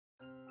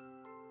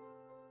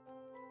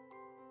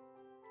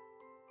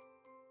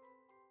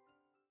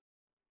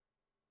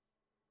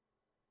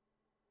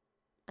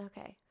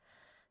Okay,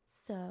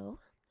 so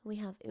we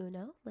have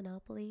Uno,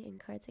 Monopoly, and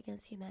Cards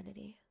Against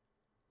Humanity.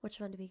 Which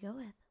one do we go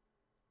with?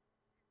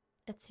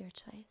 It's your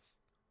choice.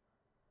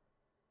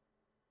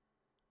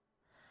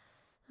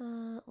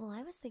 Well,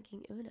 I was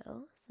thinking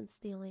Uno, since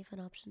the only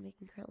fun option we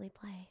can currently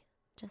play.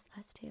 Just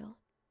us two.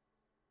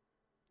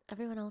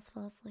 Everyone else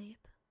fell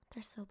asleep.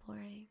 They're so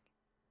boring.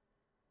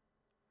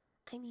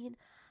 I mean,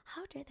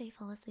 how dare they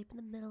fall asleep in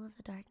the middle of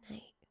the dark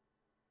night?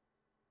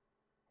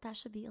 That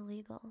should be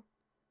illegal.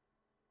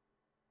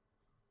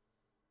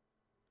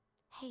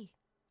 Hey,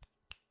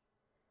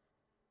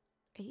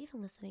 are you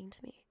even listening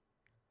to me?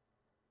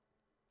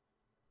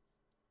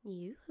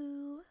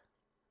 Yoo-hoo!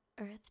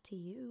 Earth to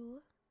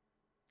you.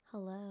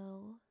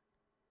 Hello.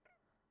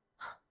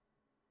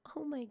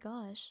 Oh my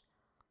gosh.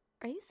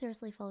 Are you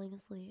seriously falling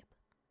asleep?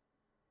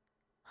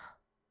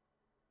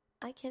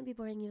 I can't be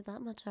boring you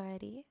that much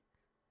already.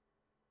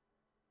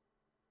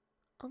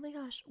 Oh my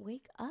gosh,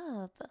 wake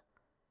up.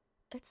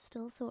 It's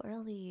still so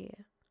early.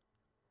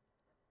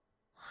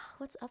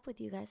 What's up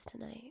with you guys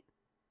tonight?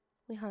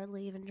 We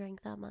hardly even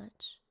drank that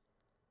much.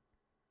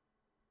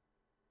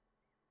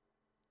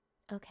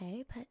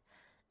 Okay, but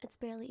it's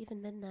barely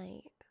even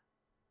midnight.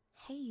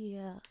 Hey,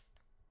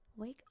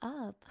 wake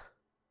up.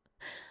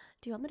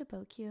 Do you want me to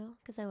poke you?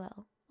 Because I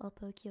will. I'll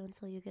poke you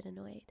until you get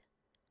annoyed.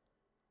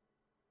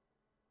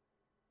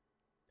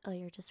 Oh,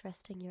 you're just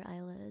resting your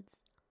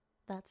eyelids.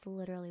 That's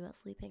literally what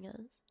sleeping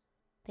is.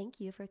 Thank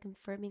you for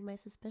confirming my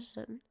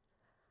suspicion.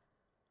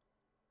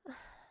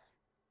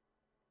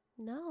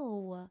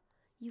 No,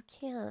 you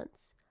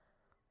can't.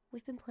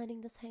 We've been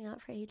planning this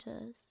hangout for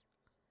ages.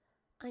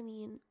 I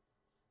mean,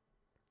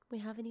 we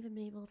haven't even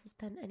been able to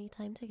spend any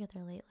time together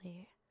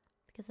lately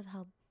because of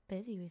how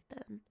busy we've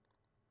been.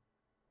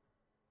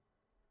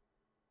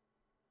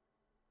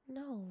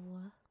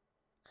 No,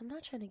 I'm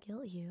not trying to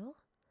guilt you.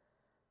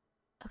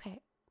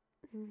 Okay,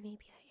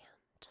 maybe I am,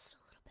 just a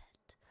little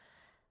bit.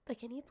 But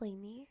can you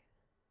blame me?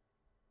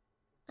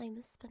 I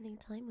miss spending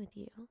time with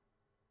you.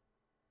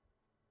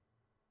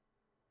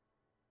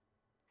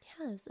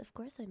 Yes, of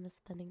course I miss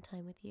spending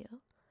time with you.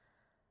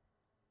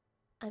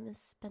 I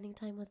miss spending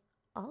time with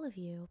all of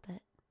you,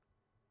 but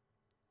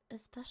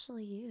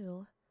especially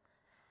you.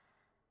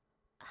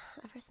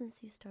 Ever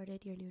since you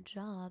started your new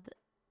job,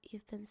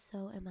 you've been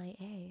so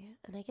MIA,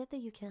 and I get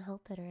that you can't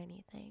help it or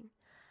anything,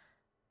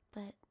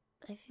 but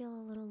I feel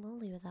a little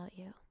lonely without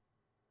you.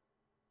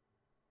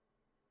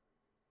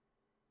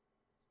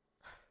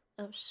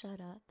 Oh, shut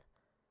up.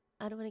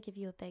 I don't want to give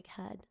you a big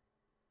head.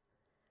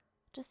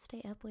 Just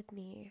stay up with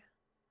me,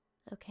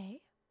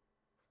 okay?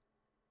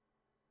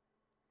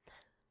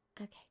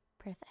 Okay,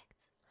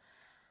 perfect.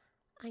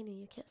 I know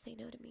you can't say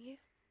no to me.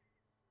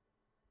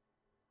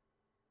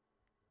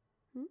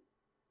 Hmm?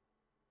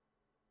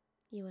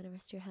 You want to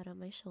rest your head on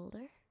my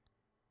shoulder?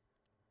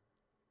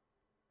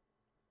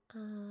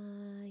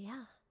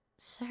 Yeah,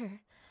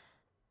 sure.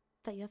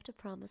 But you have to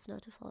promise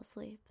not to fall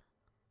asleep.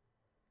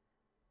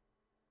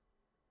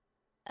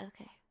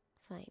 Okay,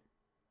 fine.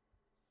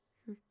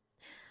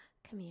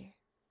 Come here.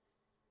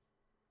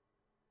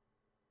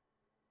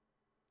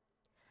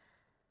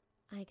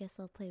 I guess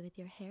I'll play with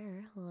your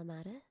hair while I'm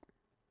at it.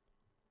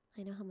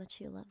 I know how much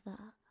you love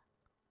that.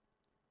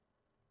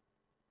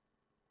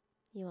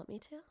 You want me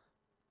to?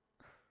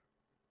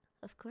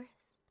 Of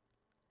course.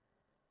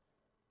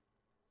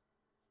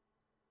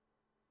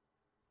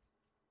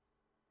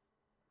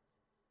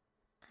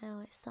 I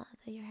always thought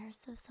that your hair's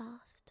so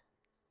soft.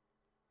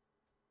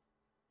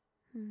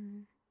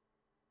 Hmm.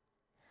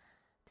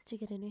 Did you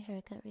get a new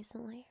haircut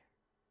recently?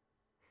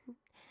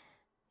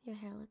 Your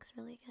hair looks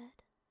really good.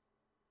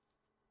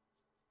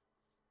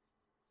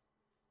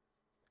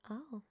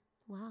 Oh,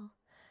 wow.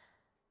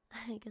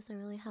 I guess I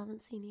really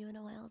haven't seen you in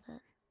a while then.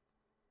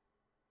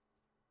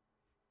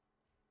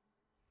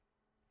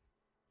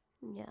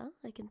 Yeah,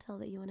 I can tell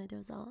that you want to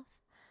doze off,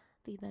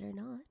 but you better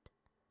not.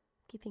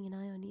 I'm keeping an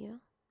eye on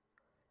you.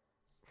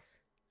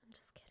 I'm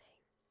just kidding.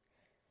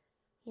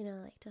 You know,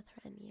 I like to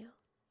threaten you.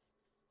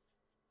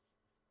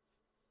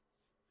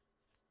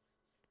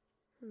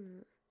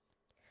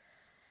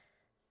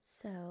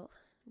 So,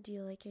 do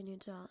you like your new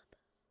job?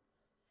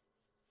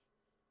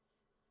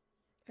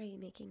 Are you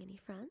making any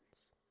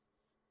friends?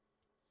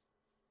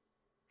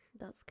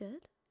 That's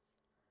good.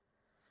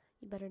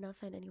 You better not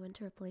find anyone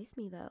to replace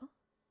me, though.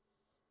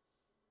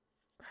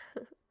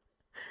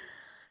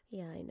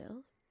 Yeah, I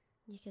know.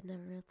 You could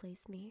never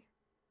replace me.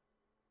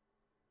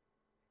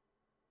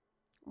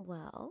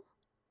 Well,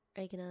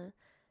 are you gonna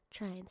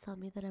try and tell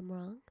me that I'm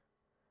wrong?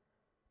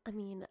 I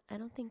mean, I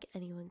don't think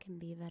anyone can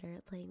be better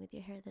at playing with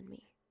your hair than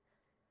me.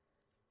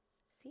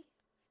 See?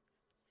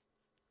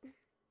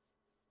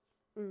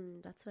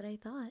 That's what I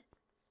thought.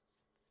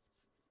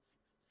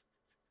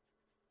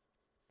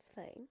 It's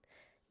fine.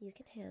 You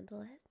can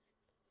handle it.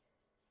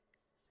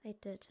 I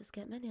did just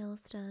get my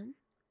nails done.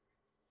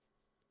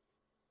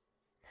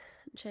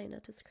 I'm trying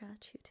not to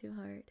scratch you too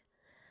hard.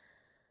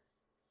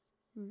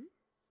 Hmm?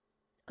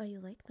 Oh, you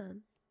like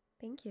them?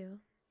 Thank you.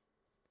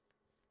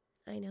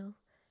 I know.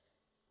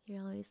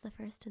 You're always the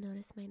first to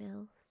notice my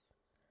nails.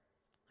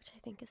 which I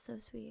think is so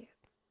sweet.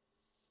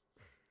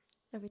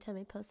 Every time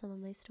I post them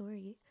on my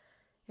story,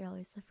 you're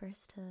always the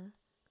first to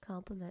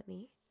compliment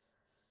me.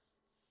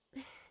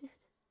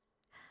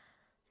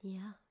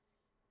 Yeah.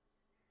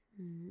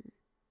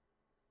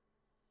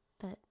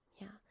 But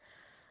yeah,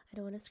 I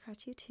don't want to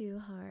scratch you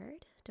too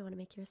hard. Don't want to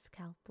make your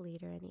scalp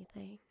bleed or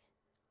anything.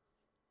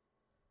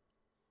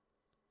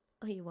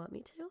 Oh, you want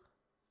me to?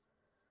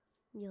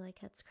 You like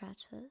head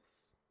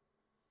scratches?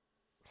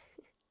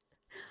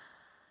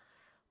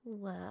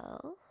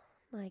 Well,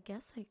 I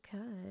guess I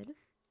could.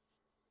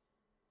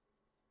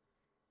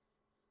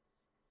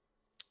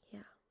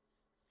 Yeah,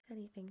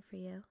 anything for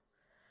you.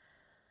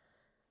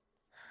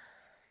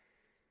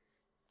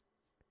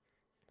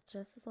 It's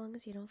just as long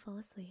as you don't fall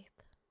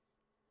asleep.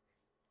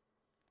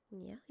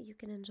 Yeah, you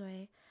can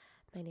enjoy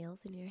my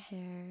nails in your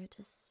hair,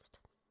 just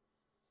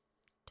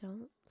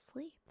don't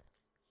sleep.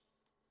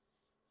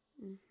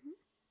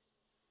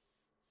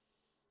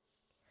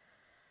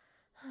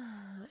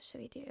 What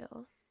should we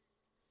do?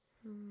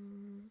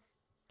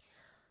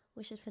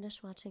 We should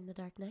finish watching The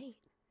Dark Knight.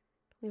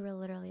 We were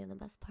literally in the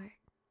best part.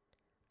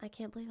 I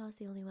can't believe I was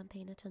the only one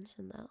paying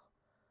attention, though.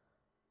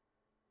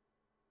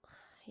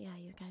 Yeah,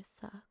 you guys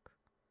suck.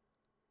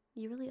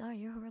 You really are.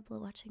 You're horrible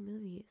at watching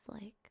movies.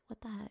 Like,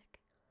 what the heck?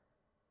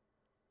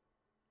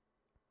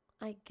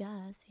 I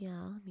guess, yeah.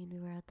 I mean, we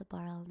were at the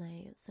bar all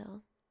night,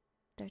 so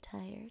they're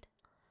tired.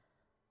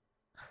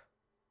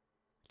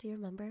 Do you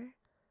remember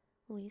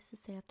when we used to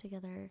stay up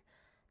together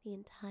the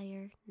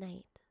entire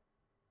night?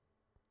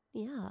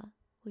 Yeah,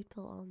 we'd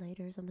pull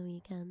all-nighters on the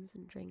weekends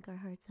and drink our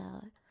hearts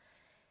out.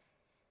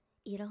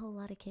 Eat a whole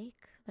lot of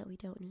cake that we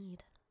don't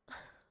need.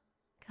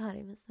 God,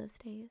 I miss those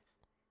days.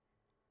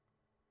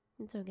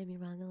 And don't get me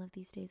wrong, I love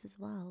these days as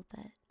well,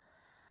 but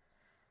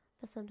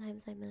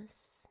sometimes I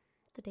miss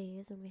the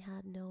days when we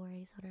had no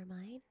worries on our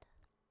mind.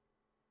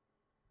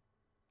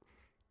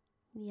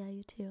 Yeah,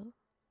 you too.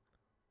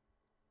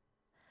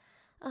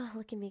 Oh,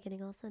 look at me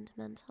getting all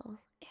sentimental.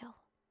 Ew.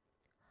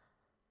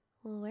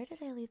 Well, where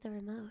did I leave the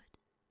remote?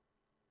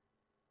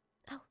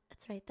 Oh,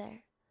 it's right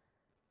there.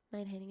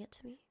 Mind handing it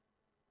to me?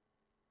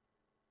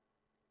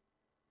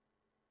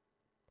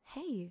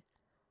 Hey!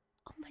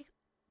 Oh my...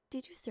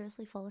 Did you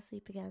seriously fall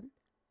asleep again?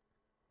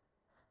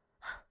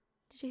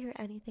 Did you hear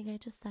anything I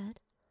just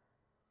said?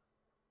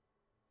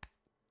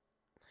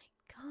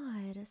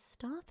 My God,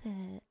 stop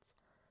it.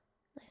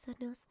 I said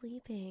no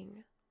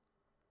sleeping.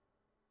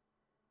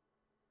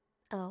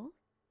 Oh,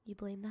 you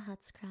blame the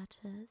head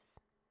scratches.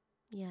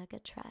 Yeah,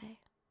 good try.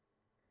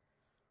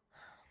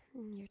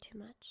 You're too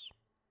much.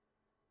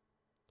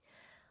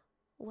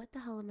 What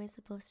the hell am I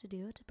supposed to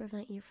do to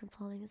prevent you from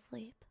falling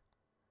asleep?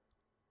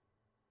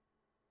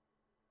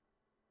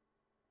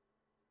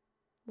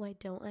 Why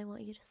don't I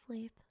want you to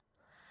sleep?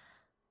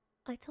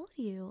 I told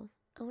you,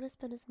 I want to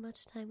spend as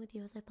much time with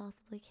you as I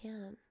possibly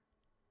can.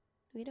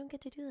 We don't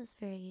get to do this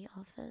very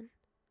often.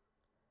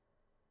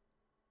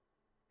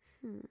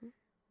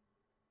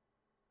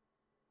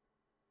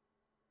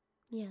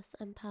 Yes,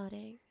 I'm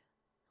pouting.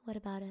 What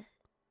about it?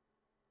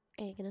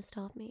 Are you gonna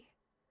stop me?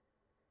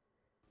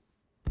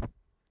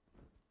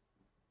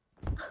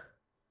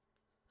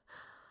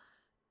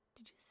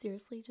 Did you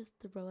seriously just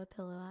throw a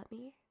pillow at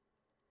me?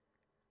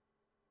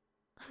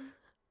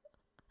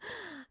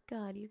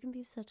 God, you can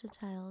be such a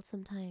child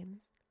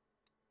sometimes.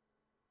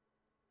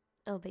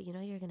 Oh, but you know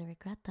you're gonna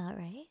regret that,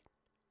 right?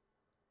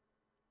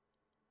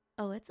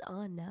 Oh, it's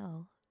on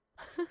now.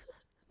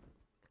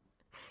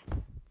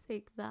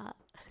 Take that.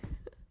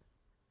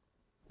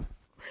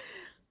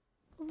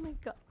 Oh my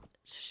God.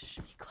 Shh,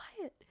 be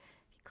quiet.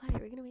 Be quiet,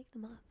 we're gonna wake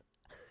them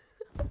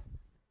up.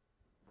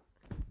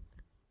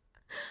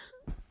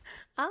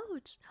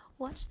 Ouch!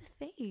 Watch the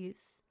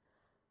face.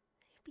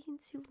 You're being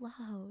too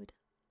loud.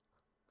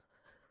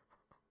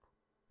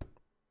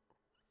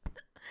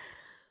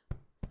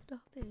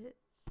 Stop it.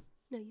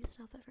 No, you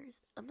stop it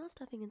first. I'm not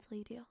stopping until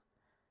you do.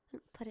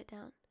 Put it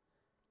down.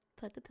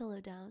 Put the pillow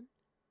down.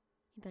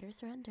 You better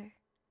surrender.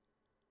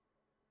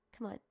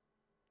 Come on.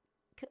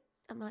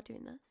 I'm not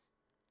doing this.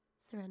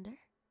 Surrender.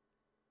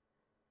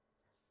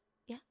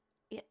 Yeah.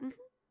 Yeah.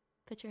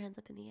 Put your hands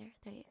up in the air.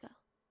 There you go.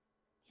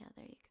 Yeah,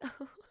 there you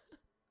go.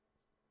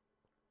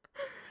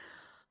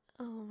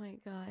 Oh my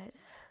God.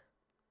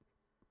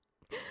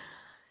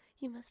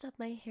 You messed up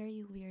my hair,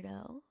 you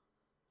weirdo.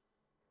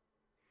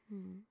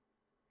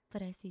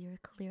 But I see you're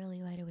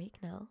clearly wide awake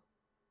now.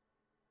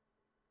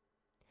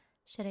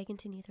 Should I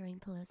continue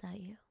throwing pillows at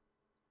you?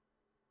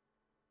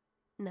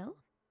 No?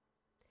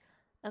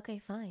 Okay,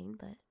 fine,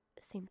 but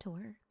it seemed to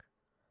work.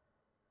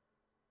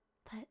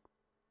 But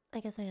I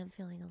guess I am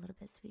feeling a little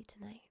bit sweet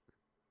tonight.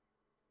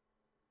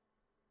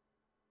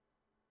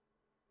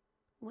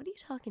 What are you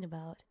talking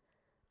about?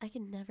 I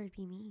can never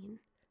be mean.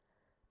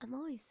 I'm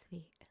always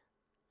sweet.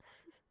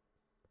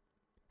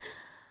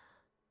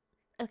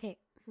 Okay,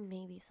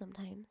 maybe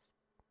sometimes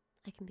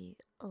I can be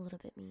a little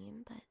bit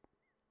mean, but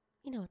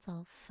you know it's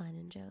all fun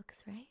and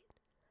jokes, right?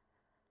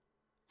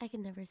 I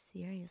can never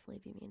seriously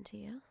be mean to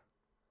you.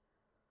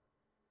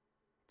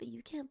 But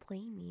you can't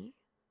blame me.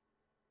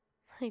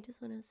 I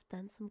just want to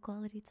spend some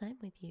quality time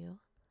with you.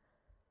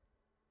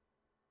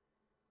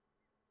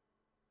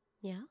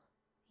 Yeah?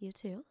 You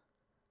too?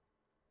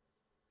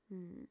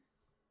 Hmm.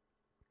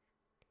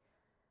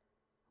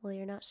 Well,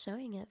 you're not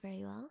showing it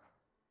very well.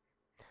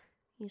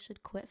 You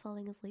should quit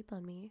falling asleep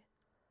on me.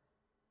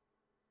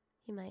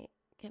 You might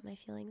get my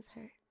feelings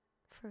hurt.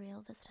 For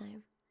real this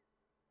time.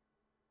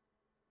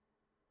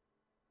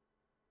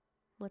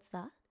 What's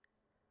that?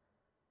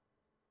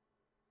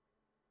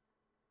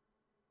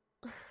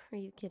 Are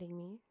you kidding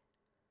me?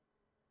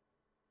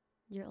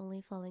 You're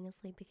only falling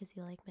asleep because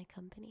you like my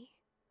company.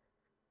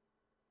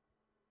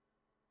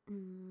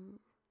 Hmm.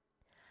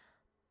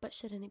 But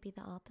shouldn't it be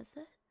the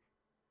opposite?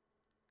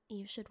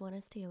 You should want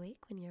to stay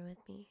awake when you're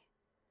with me.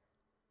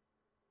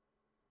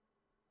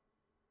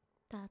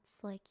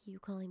 That's like you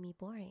calling me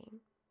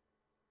boring.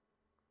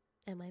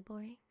 Am I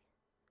boring?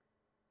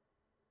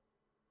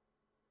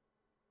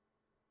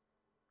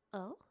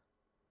 Oh?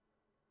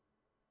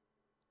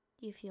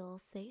 You feel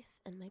safe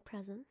in my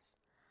presence?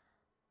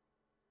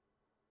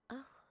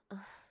 Oh,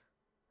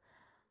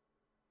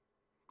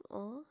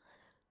 oh.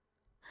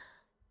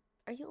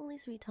 Are you only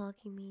sweet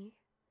talking me?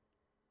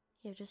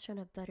 You're just trying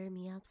to butter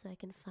me up so I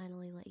can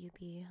finally let you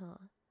be, huh?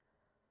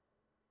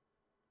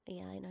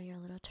 Yeah, I know your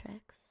little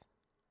tricks.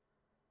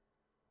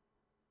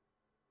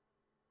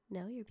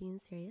 No, you're being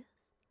serious?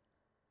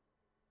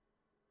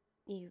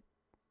 You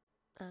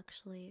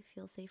actually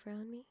feel safe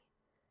around me?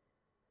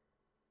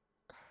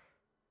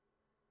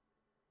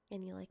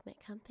 And you like my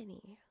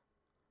company?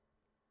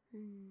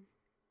 Hmm.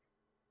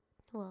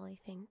 Well, I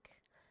think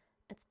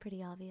it's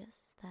pretty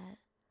obvious that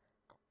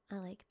I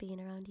like being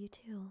around you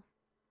too.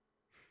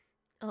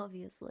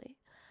 Obviously.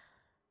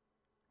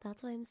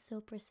 That's why I'm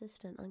so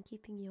persistent on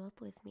keeping you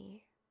up with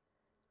me.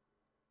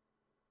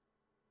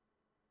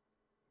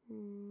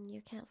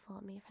 You can't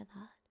fault me for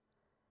that.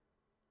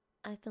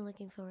 I've been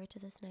looking forward to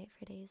this night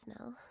for days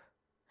now.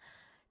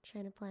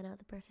 Trying to plan out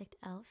the perfect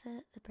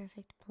outfit, the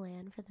perfect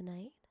plan for the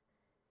night,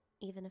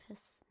 even if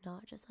it's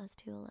not just us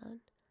two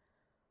alone.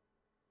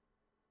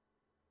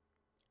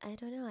 I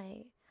don't know,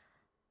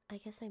 I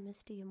guess I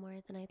missed you more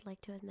than I'd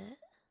like to admit.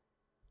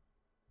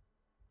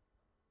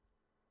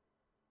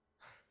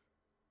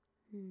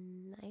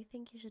 I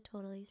think you should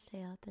totally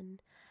stay up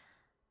and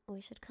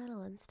we should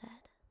cuddle instead.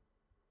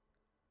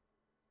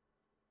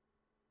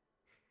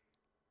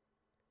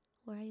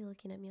 Why are you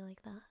looking at me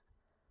like that?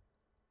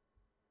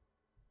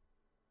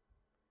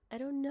 I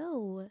don't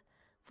know,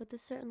 with a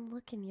certain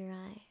look in your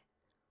eye.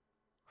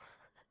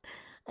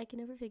 I can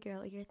never figure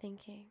out what you're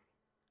thinking.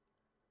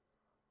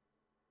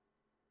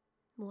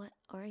 What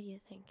are you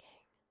thinking?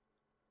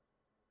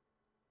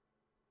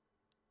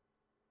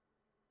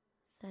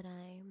 That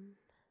I'm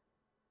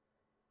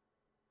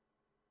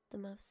the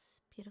most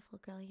beautiful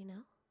girl you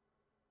know?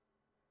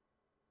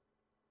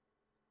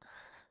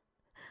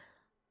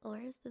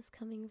 Where is this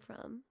coming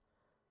from?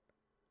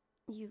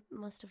 You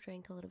must have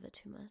drank a little bit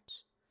too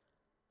much.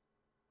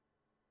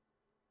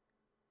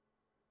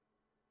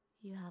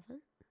 You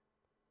haven't?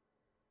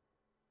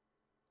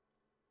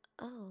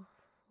 Oh,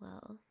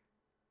 well,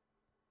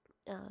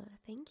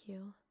 thank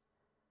you,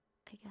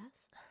 I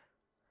guess.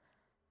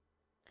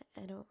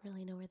 I don't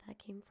really know where that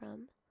came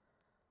from.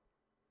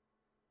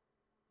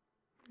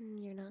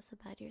 You're not so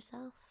bad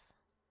yourself.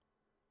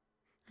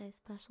 I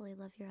especially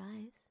love your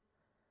eyes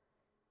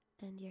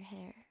and your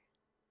hair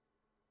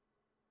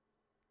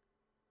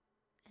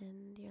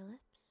and your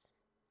lips.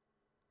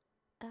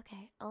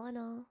 Okay, all in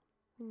all,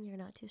 you're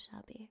not too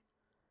shabby.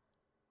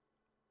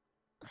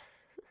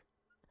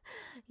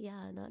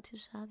 Yeah, not too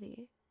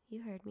shabby.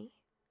 You heard me.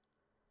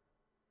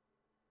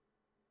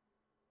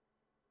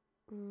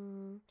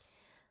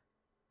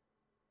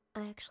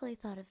 I actually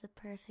thought of the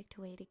perfect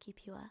way to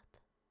keep you up.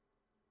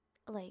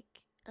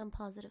 Like, I'm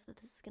positive that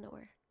this is gonna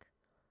work.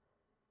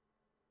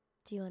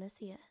 Do you want to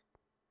see it?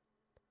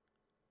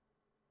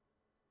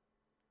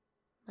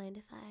 Mind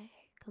if I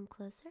come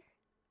closer?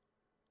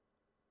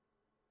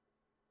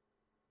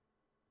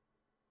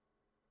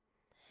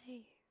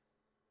 Hey.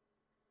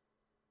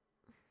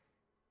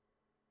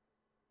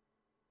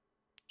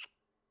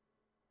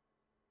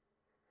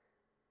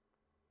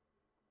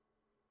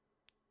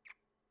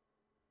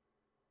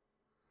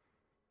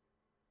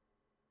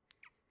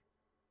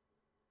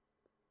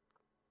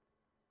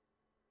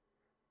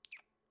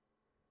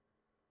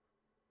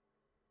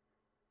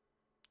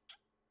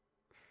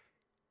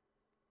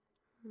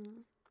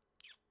 Hmm.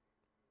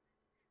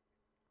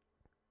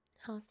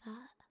 How's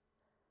that?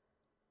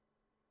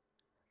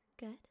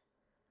 Good?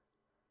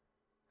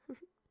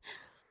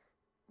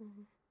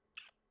 mm.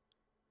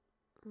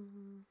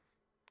 Mm.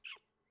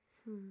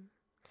 Hmm.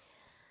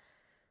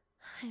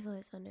 I've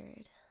always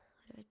wondered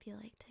what it would be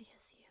like to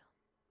kiss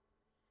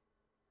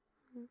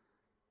you.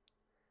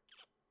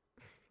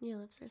 Your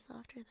lips are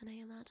softer than I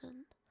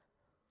imagined.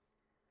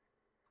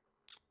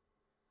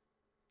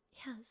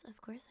 Yes, of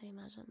course I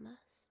imagined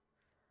this.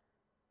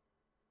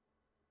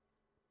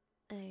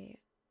 I've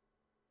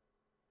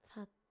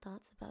had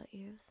thoughts about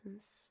you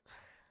since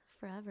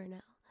forever now.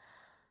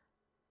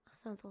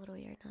 Sounds a little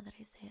weird now that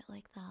I say it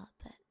like that,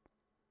 but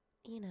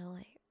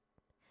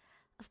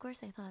of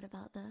course, I thought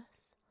about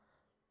this.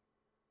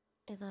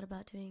 I thought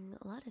about doing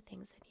a lot of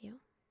things with you.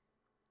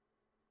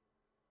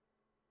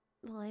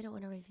 Well, I don't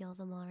want to reveal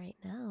them all right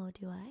now,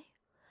 do I?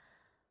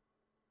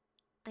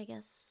 I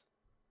guess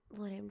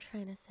what I'm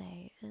trying to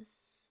say is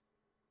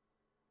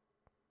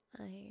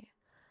I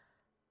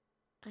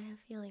have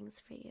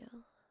feelings for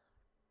you.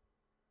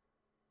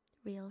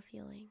 Real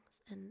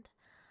feelings, and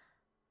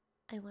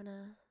I want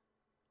to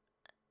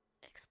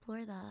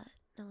explore that.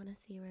 I want to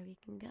see where we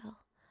can go.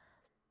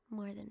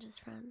 More than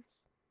just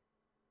friends.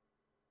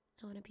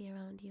 I want to be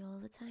around you all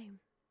the time.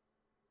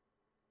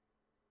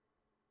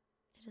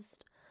 I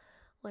just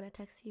want to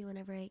text you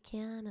whenever I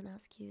can and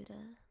ask you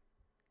to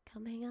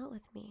come hang out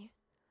with me.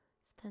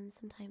 Spend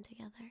some time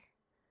together.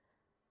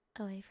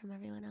 Away from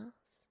everyone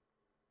else.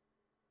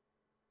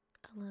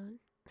 Alone.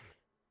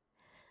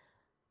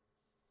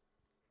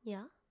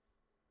 Yeah?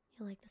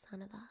 You like the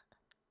sound of that?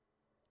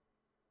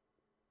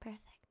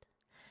 Perfect.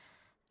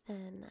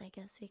 Then I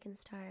guess we can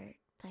start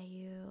by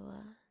you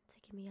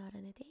taking me out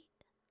on a date.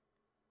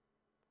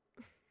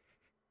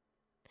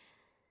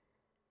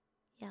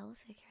 Yeah, we'll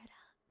figure it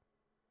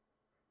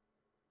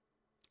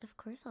out. Of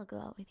course I'll go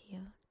out with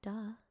you.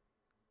 Duh.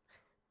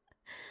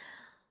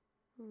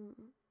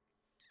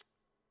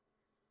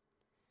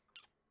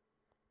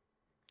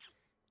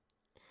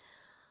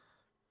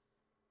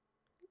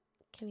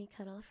 Can we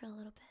cuddle for a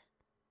little bit?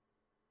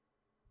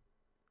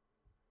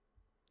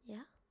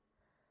 Yeah?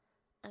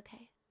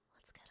 Okay,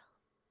 let's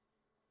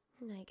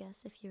cuddle. I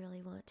guess if you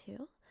really want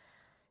to,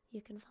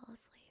 you can fall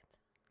asleep.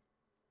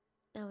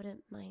 I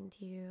wouldn't mind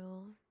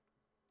you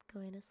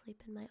going to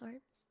sleep in my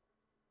arms.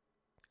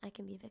 I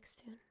can be Vic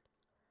Spoon.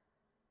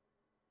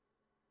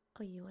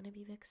 Oh, you want to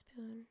be Vic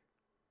Spoon?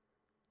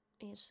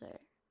 Are you sure?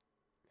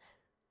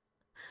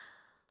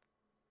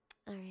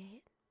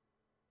 Alright.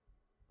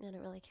 I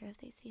don't really care if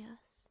they see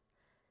us.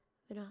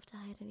 We don't have to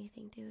hide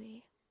anything, do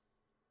we?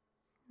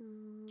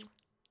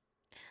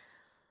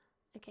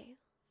 Okay,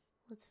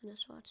 let's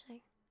finish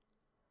watching.